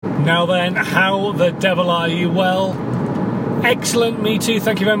Now then, how the devil are you? Well, excellent, me too,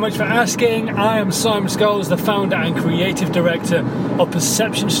 thank you very much for asking. I am Simon Scholes, the founder and creative director of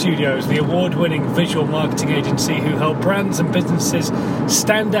Perception Studios, the award-winning visual marketing agency who help brands and businesses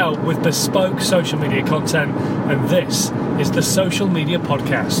stand out with bespoke social media content, and this is the Social Media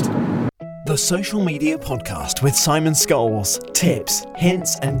Podcast. The Social Media Podcast with Simon Scholes. Tips,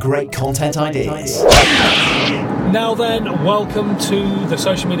 hints, and great content ideas. Now then, welcome to the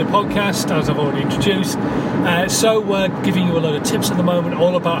Social Media Podcast, as I've already introduced. So we're giving you a load of tips at the moment,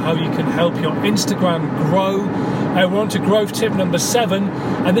 all about how you can help your Instagram grow. We're on to growth tip number 7,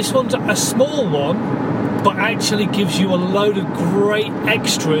 and this one's a small one, but actually gives you a load of great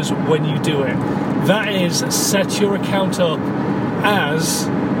extras when you do it. That is, set your account up as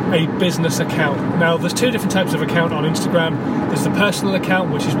a business account. Now, there's two different types of account on Instagram. There's the personal account,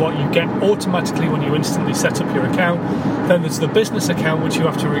 which is what you get automatically when you instantly set up your account. Then there's the business account, which you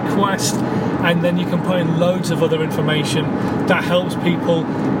have to request, and then you can put in loads of other information that helps people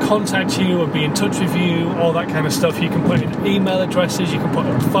contact you and be in touch with you, all that kind of stuff. You can put in email addresses, you can put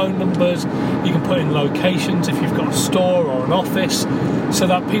in phone numbers, you can put in locations if you've got a store or an office, so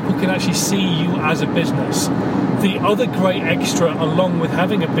that people can actually see you as a business. The other great extra, along with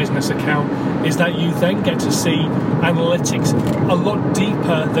having a business account, is that you then get to see analytics a lot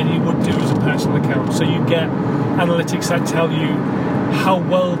deeper than you would do as a personal account. So you get analytics that tell you how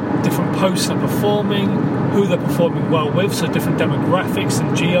well different posts are performing, who they're performing well with, so different demographics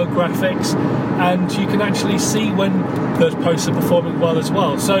and geographics, and you can actually see when those posts are performing well as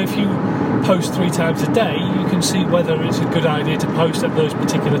well. So if you post 3 times a day, you can see whether it's a good idea to post at those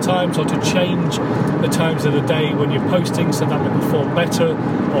particular times or to change the times of the day when you're posting so that they perform better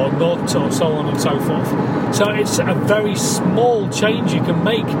or not, or so on and so forth. So it's a very small change you can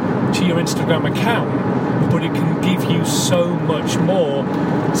make to your Instagram account, but it can give you so much more,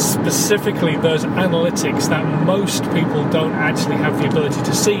 specifically those analytics that most people don't actually have the ability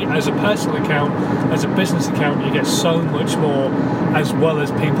to see. As a personal account, as a business account, you get so much more, as well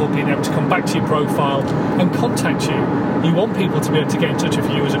as people being able to come back to your profile and contact you. You want people to be able to get in touch with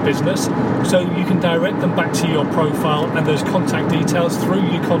you as a business, so you can direct them back to your profile and those contact details through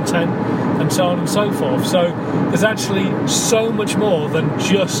your content and so on and so forth. So there's actually so much more than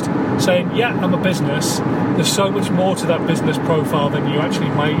just saying, yeah, I'm a business. There's so much more to that business profile than you actually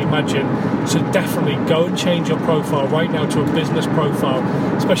might imagine. So definitely go and change your profile right now to a business profile,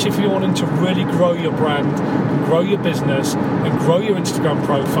 especially if you're wanting to really grow your brand, and grow your business, and grow your Instagram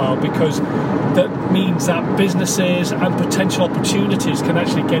profile, because that means that businesses and potential opportunities can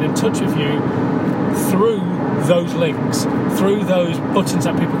actually get in touch with you through those links, through those buttons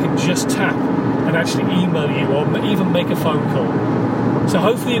that people can just tap and actually email you or even make a phone call. So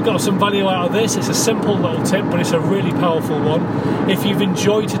hopefully you've got some value out of this. It's a simple little tip, but it's a really powerful one. If you've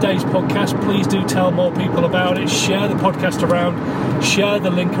enjoyed today's podcast, please do tell more people about it. Share the podcast around. Share the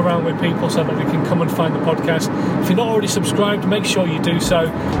link around with people so that they can come and find the podcast. If you're not already subscribed, make sure you do so.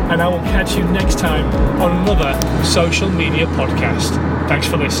 And I will catch you next time on another Social Media Podcast. Thanks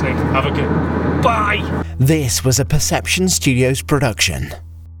for listening. Have a good. Bye! This was a Perception Studios production.